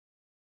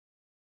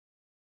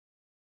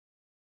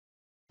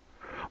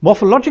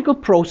Morphological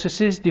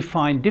processes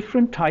define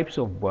different types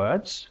of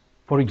words.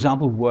 For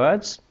example,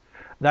 words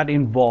that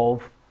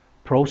involve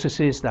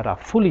processes that are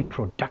fully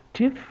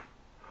productive,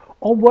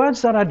 or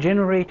words that are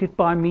generated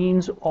by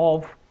means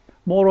of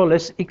more or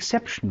less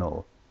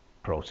exceptional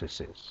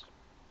processes.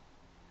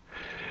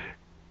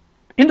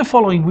 In the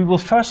following, we will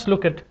first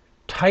look at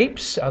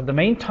types, the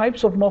main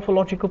types of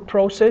morphological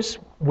process.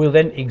 We'll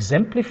then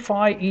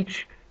exemplify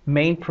each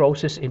main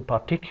process in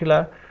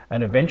particular,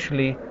 and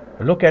eventually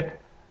look at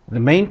the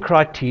main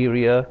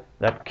criteria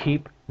that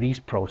keep these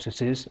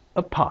processes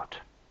apart.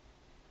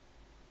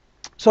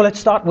 So let's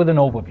start with an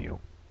overview.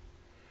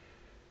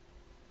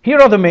 Here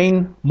are the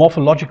main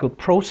morphological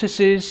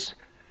processes.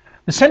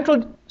 The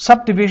central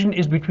subdivision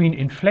is between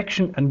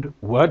inflection and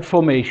word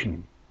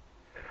formation.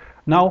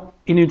 Now,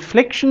 in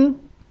inflection,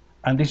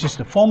 and this is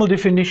the formal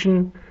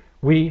definition,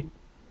 we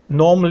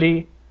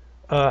normally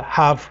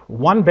have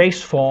one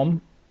base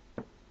form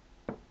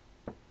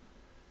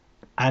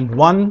and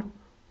one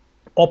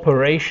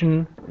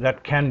operation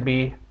that can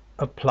be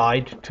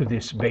applied to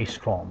this base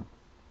form.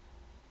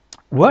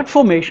 Word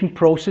formation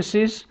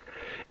processes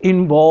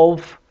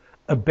involve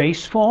a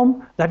base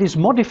form that is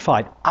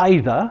modified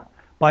either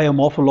by a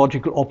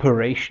morphological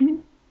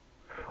operation,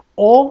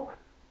 or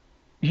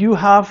you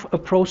have a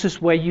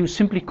process where you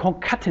simply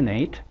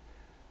concatenate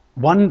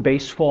one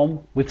base form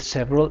with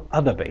several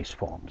other base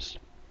forms.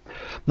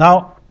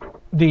 Now,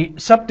 the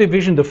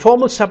subdivision, the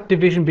formal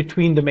subdivision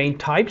between the main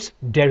types,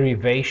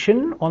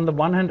 derivation on the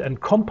one hand and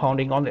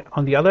compounding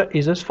on the other,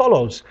 is as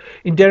follows.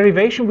 In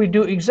derivation, we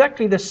do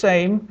exactly the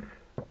same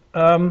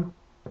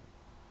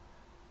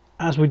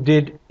as we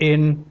did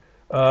in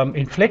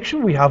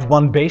inflection. We have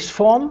one base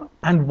form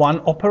and one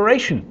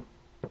operation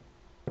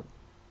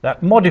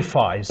that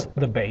modifies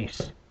the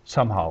base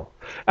somehow.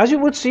 As you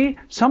would see,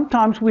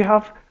 sometimes we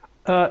have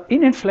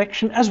in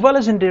inflection as well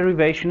as in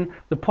derivation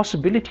the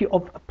possibility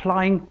of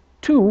applying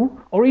two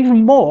or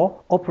even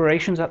more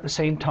operations at the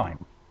same time.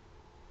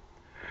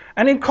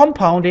 And in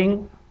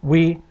compounding,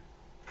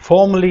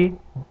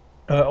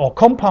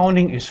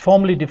 compounding is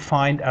formally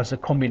defined as a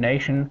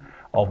combination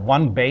of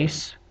one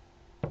base,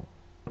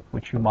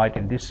 which you might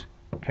in this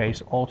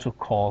case also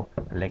call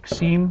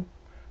lexeme,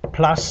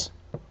 plus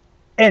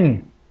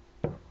n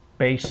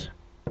base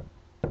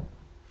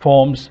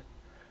forms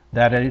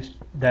that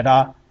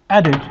are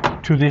added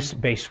to this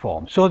base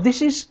form. So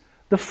this is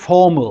the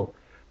formal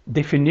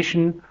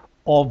definition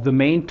of the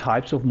main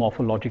types of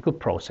morphological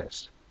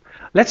process.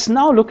 Let's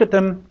now look at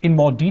them in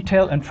more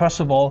detail, and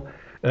first of all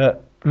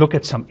look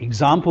at some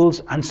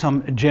examples and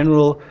some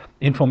general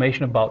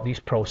information about these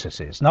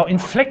processes. Now,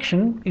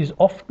 inflection is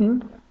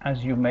often,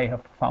 as you may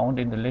have found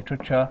in the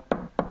literature,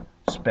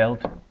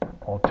 spelled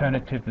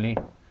alternatively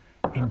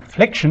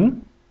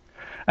inflection,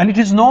 and it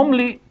is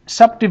normally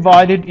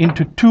subdivided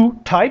into two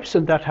types,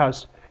 and that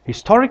has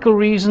historical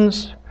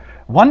reasons.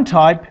 One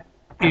type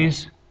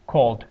is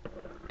called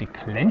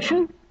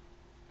declension.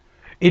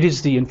 It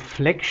is the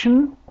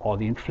inflection or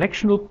the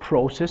inflectional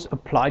process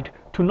applied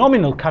to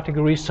nominal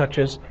categories such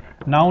as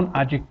noun,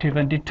 adjective,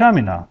 and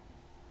determiner.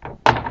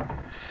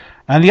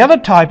 And the other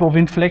type of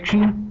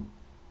inflection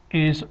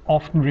is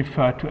often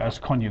referred to as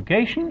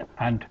conjugation,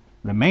 and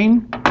the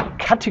main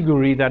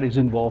category that is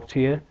involved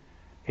here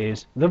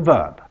is the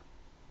verb.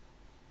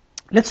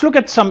 Let's look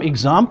at some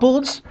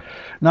examples.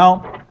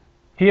 Now,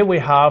 here we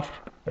have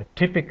a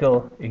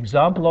typical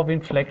example of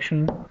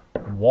inflection: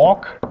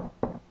 walk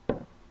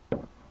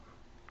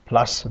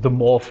plus the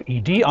morph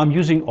ed. I'm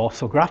using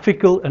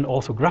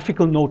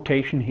orthographical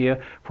notation here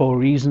for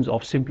reasons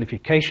of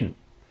simplification.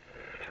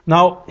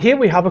 Now, here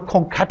we have a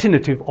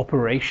concatenative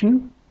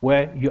operation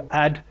where you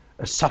add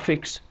a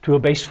suffix to a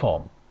base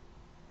form.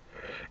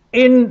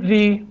 In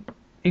the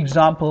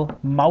example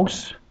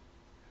mouse,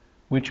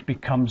 which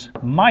becomes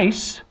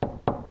mice,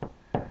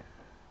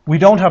 we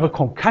don't have a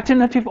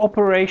concatenative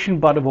operation,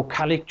 but a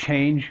vocalic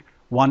change,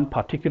 one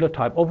particular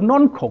type of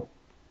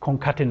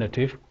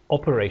non-concatenative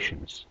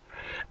operations.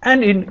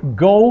 And in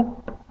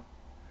go,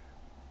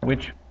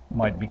 which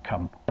might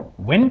become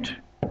went,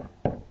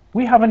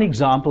 we have an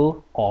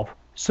example of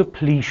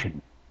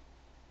suppletion.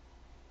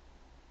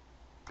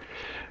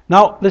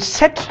 Now, the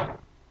set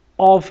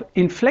of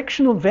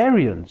inflectional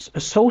variants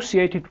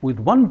associated with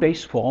one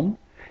base form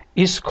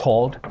is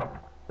called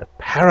the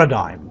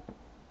paradigm.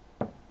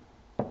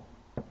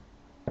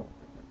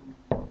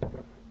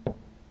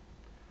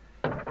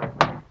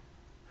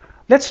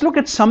 Let's look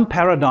at some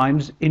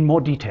paradigms in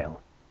more detail.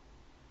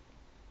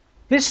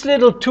 This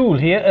little tool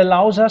here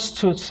allows us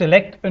to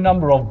select a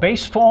number of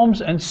base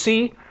forms and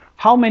see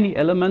how many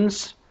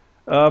elements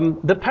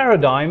the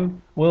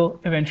paradigm will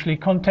eventually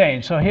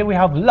contain. So here we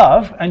have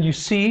love, and you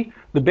see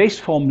the base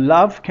form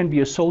love can be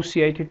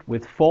associated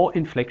with 4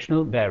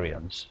 inflectional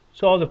variants.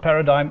 So the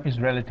paradigm is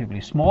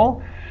relatively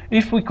small.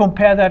 If we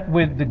compare that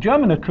with the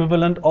German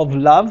equivalent of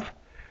love,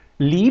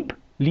 lieb,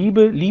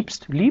 liebe,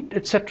 liebst, liebt,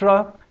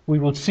 etc., we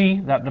will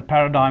see that the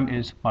paradigm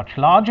is much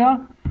larger.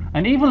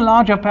 An even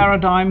larger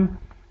paradigm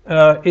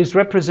is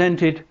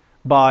represented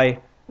by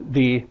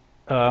the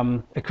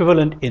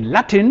equivalent in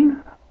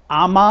Latin,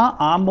 ama,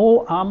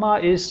 amo, ama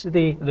is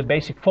the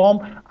basic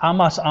form,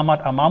 amas,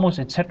 amat, amamos,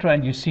 etc.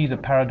 And you see the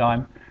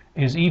paradigm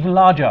is even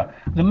larger.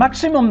 The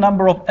maximum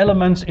number of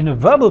elements in a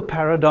verbal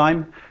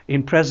paradigm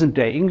in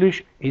present-day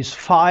English is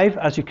 5,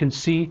 as you can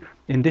see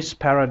in this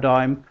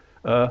paradigm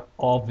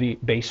of the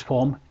base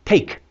form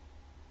take.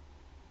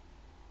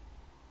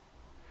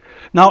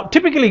 Now,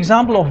 typical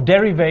example of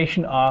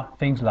derivation are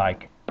things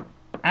like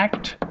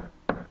act,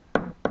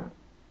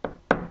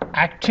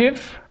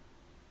 active,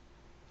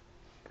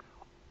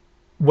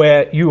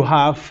 where you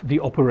have the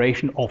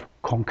operation of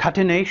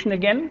concatenation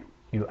again.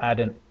 You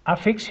add an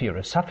affix, here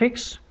a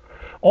suffix.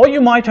 Or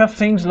you might have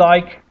things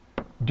like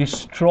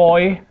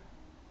destroy,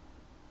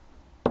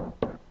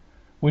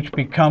 which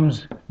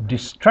becomes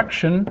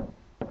destruction.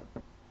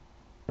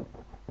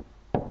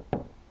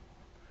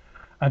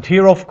 And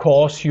here, of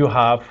course, you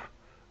have,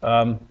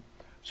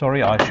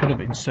 sorry, I should have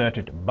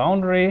inserted a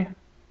boundary.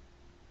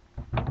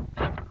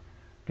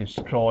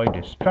 Destroy,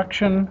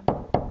 destruction.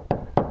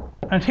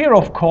 And here,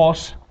 of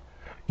course,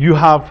 you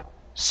have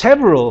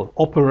several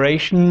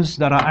operations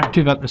that are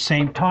active at the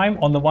same time.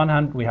 On the one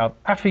hand, we have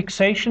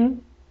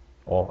affixation,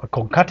 or a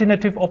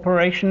concatenative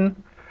operation.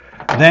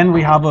 Then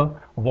we have a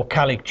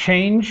vocalic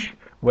change,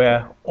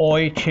 where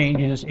oi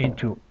changes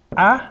into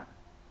a.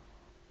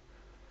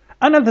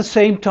 And at the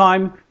same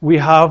time, we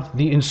have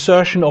the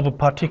insertion of a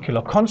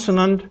particular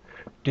consonant,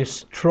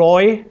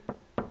 destroy,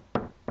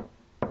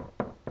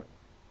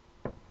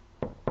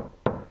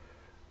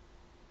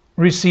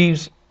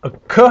 receives a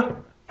k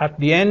at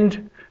the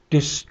end,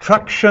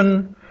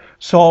 destruction.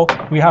 So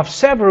we have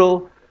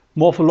several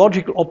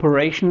morphological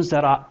operations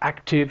that are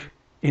active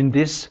in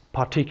this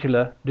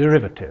particular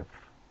derivative.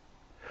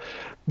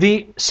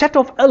 The set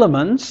of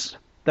elements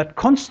that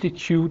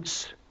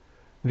constitutes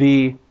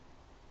the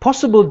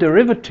possible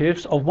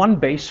derivatives of one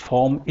base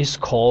form is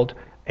called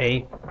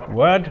a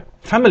word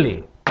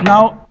family.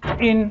 Now,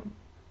 in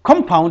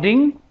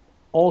compounding,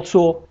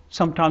 also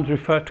sometimes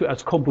referred to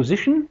as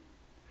composition,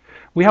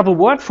 we have a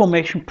word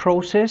formation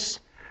process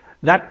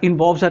that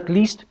involves at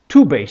least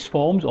 2 base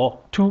forms or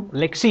 2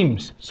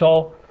 lexemes.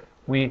 So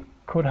we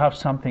could have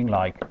something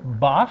like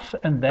bath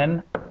and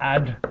then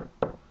add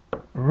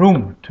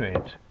room to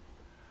it.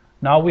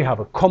 Now we have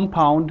a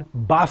compound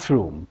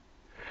bathroom.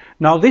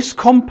 Now this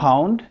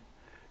compound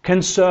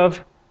can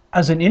serve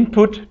as an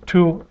input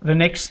to the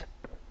next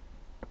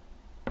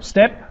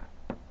step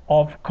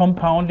of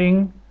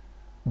compounding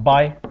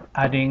by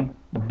adding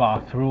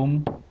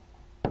bathroom,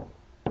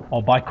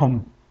 or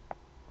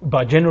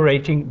by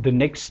generating the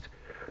next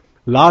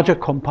larger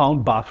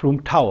compound bathroom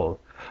towel.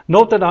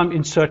 Note that I'm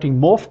inserting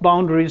morph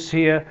boundaries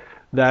here,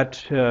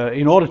 that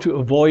in order to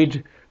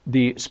avoid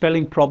the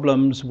spelling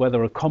problems,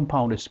 whether a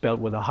compound is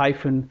spelled with a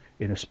hyphen,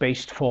 in a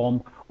spaced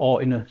form,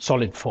 or in a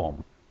solid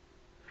form.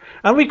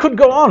 And we could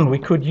go on. We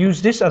could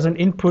use this as an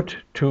input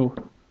to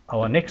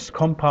our next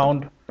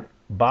compound,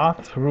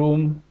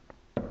 bathroom,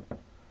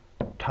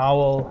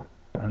 towel,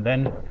 and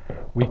then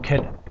we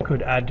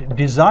could add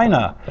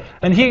designer.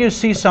 And here you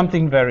see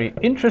something very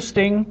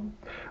interesting.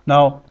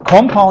 Now,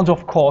 compounds,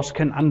 of course,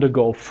 can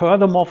undergo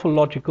further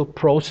morphological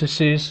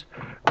processes.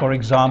 For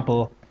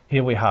example,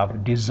 here we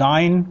have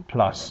design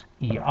plus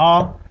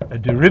ER, a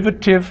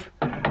derivative,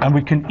 and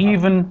we can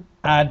even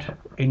add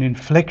an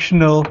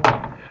inflectional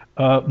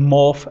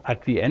morph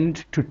at the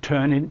end to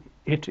turn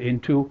it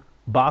into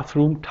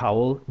bathroom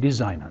towel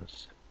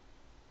designers.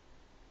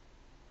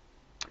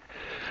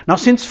 Now,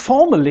 since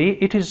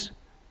formally it is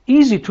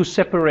easy to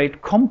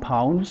separate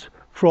compounds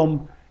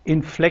from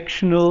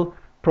inflectional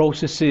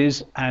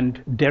processes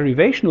and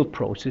derivational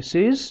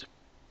processes,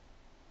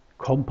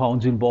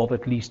 compounds involve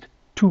at least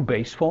 2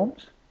 base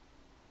forms.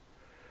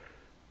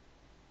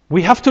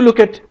 We have to look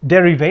at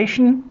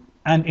derivation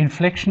and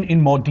inflection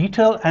in more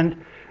detail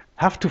and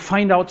have to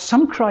find out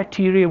some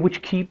criteria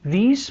which keep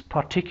these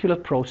particular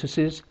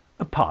processes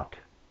apart.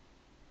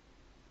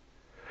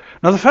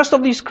 Now, the first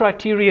of these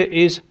criteria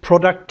is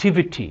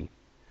productivity.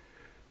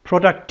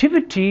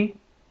 Productivity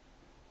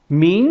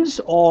means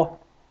or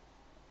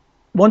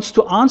wants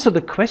to answer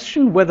the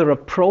question whether a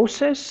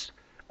process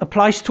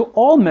applies to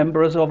all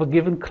members of a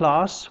given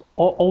class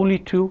or only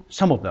to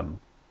some of them.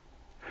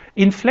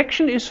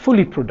 Inflection is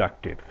fully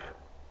productive,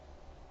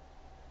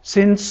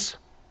 since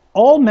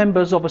all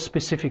members of a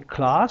specific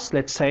class,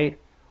 let's say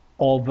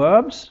all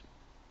verbs,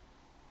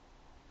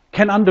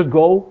 can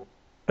undergo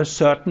a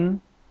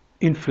certain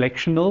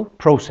inflectional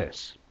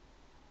process.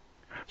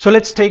 So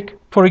let's take,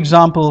 for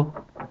example,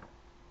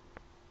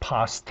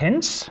 past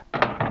tense.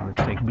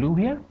 Let's take blue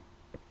here.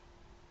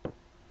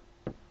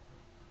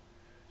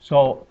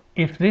 So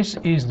if this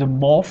is the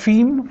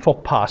morpheme for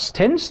past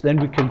tense, then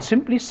we can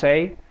simply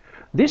say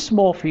this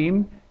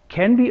morpheme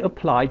can be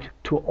applied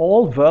to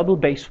all verbal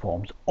base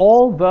forms.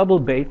 All verbal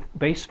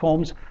base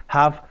forms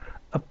have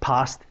a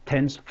past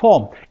tense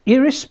form,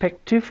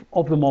 irrespective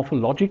of the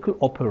morphological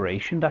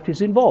operation that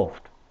is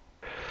involved.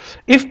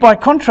 If by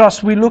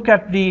contrast we look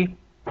at the,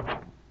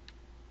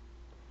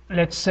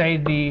 let's say,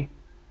 the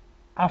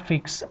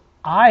affix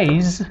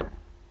eyes,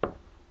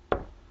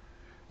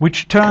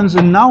 which turns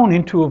a noun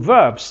into a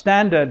verb,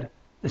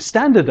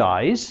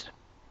 standardize,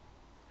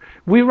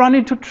 we run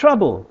into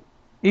trouble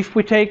if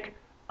we take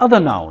other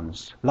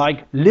nouns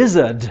like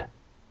lizard.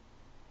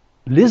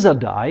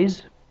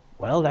 Lizardize,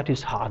 well, that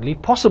is hardly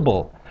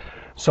possible.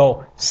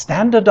 So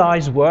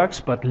standardize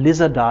works, but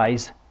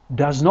lizardize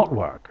does not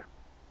work.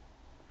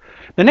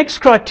 The next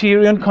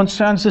criterion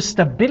concerns the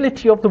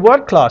stability of the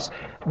word class.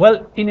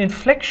 Well, in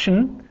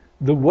inflection,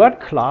 the word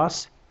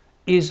class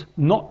is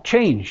not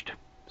changed.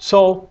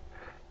 So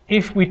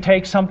if we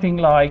take something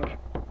like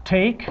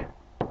take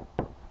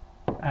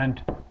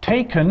and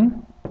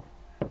taken,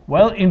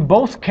 well, in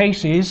both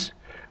cases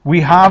we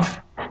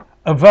have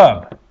a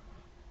verb.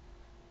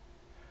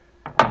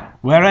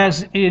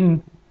 Whereas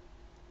in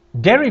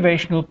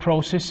derivational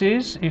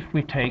processes, if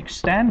we take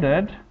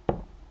standard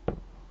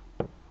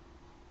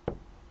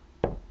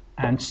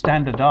and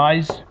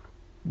standardize,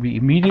 we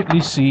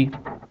immediately see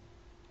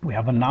we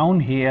have a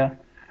noun here,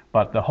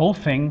 but the whole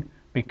thing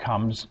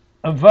becomes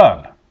a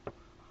verb.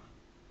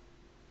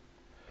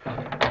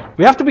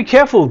 We have to be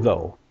careful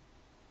though.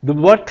 The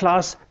word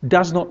class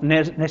does not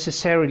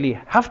necessarily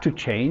have to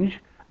change,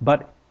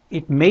 but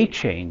it may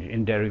change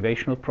in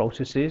derivational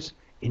processes.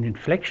 In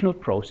inflectional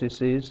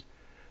processes,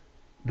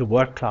 the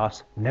word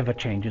class never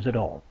changes at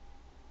all.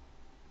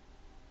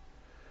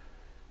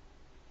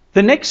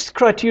 The next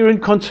criterion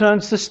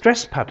concerns the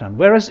stress pattern,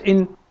 whereas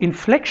in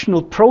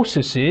inflectional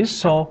processes,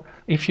 so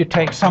if you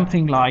take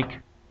something like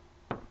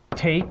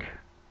take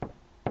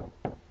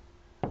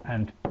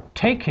and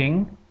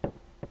taking,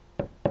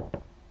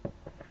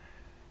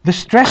 the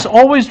stress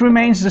always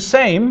remains the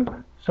same,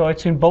 so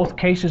it's in both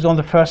cases on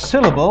the first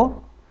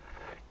syllable.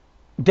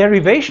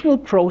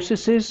 Derivational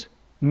processes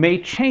may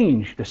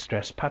change the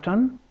stress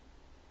pattern,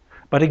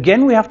 but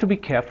again we have to be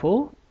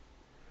careful.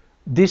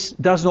 This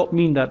does not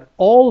mean that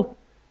all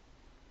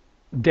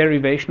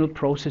derivational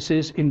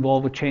processes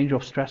involve a change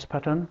of stress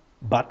pattern,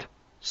 but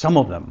some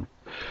of them.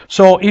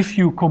 So if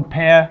you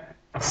compare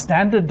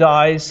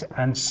standardize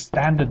and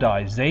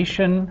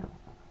standardization,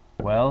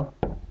 well,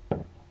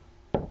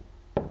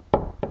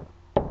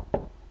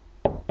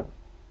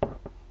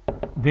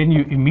 then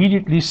you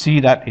immediately see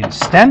that in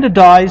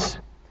standardize,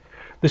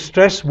 the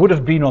stress would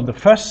have been on the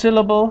first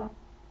syllable,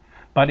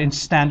 but in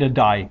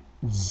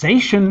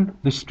standardization,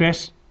 the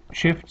stress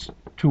shifts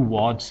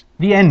towards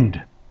the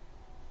end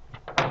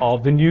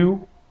of the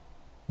new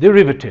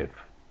derivative.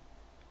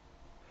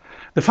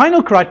 The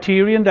final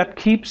criterion that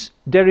keeps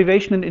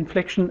derivation and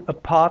inflection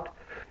apart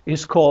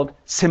is called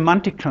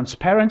semantic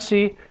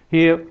transparency.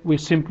 Here we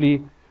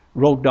simply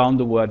wrote down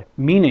the word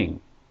meaning.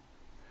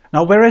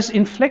 Now, whereas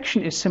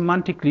inflection is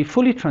semantically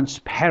fully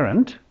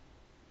transparent,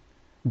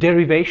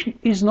 derivation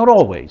is not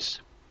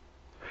always.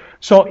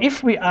 So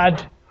if we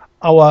add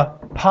our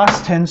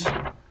past tense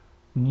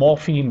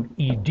morpheme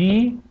ed,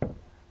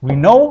 we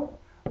know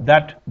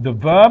that the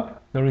verb,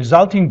 the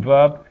resulting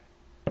verb,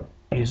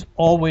 is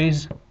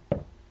always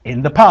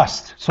in the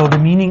past. So the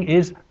meaning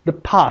is the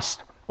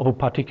past of a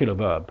particular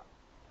verb.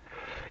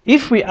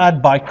 If we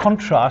add by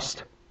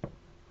contrast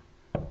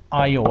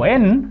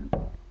ion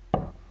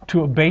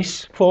to a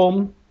base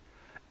form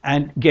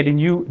and get a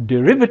new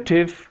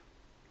derivative,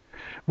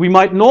 we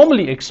might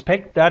normally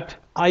expect that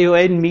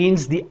ion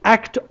means the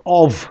act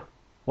of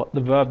what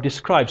the verb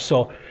describes.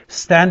 So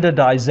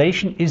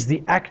standardization is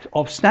the act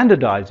of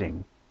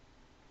standardizing.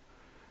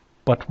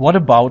 But what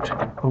about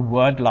a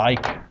word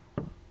like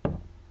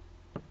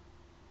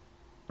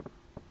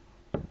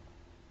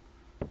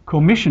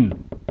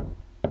commission?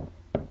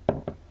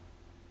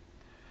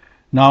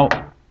 Now,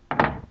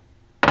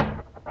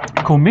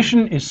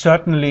 commission is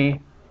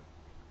certainly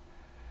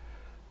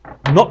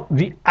not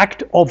the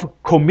act of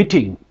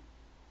committing,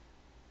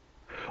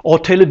 or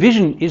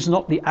television is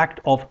not the act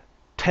of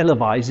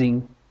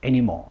televising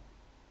anymore.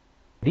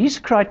 These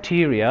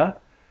criteria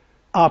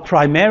are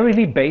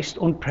primarily based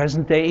on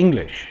present-day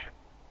English.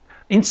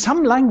 In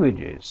some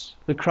languages,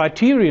 the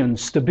criterion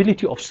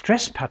stability of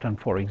stress pattern,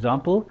 for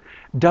example,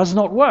 does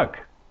not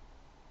work.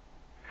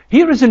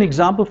 Here is an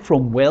example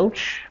from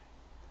Welsh,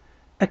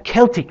 a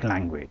Celtic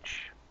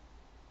language.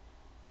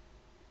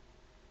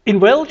 In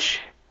Welsh,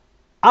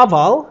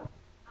 aval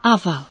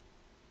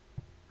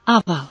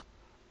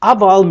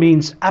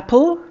means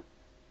apple,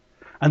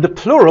 and the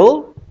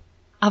plural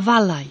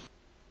Afalau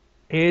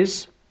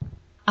is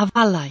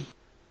afalau.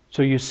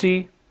 So you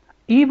see,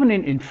 even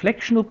in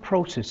inflectional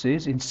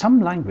processes in some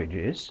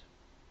languages,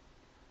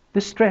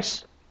 the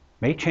stress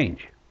may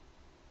change.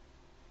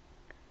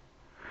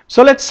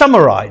 So let's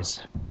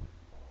summarize.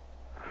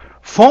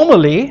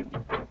 Formally,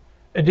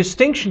 a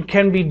distinction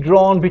can be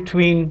drawn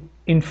between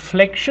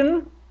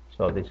inflection,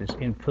 so this is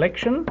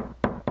inflection,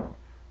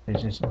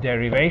 this is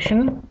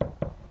derivation,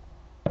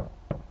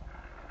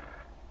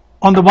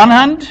 on the one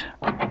hand,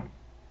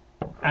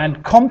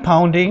 and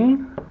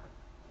compounding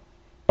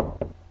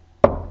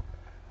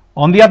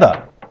on the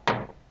other.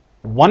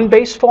 One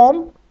base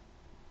form,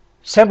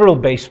 several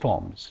base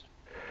forms.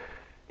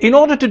 In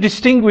order to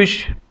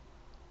distinguish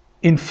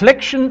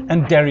inflection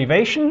and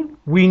derivation,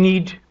 we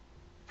need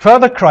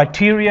further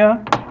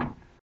criteria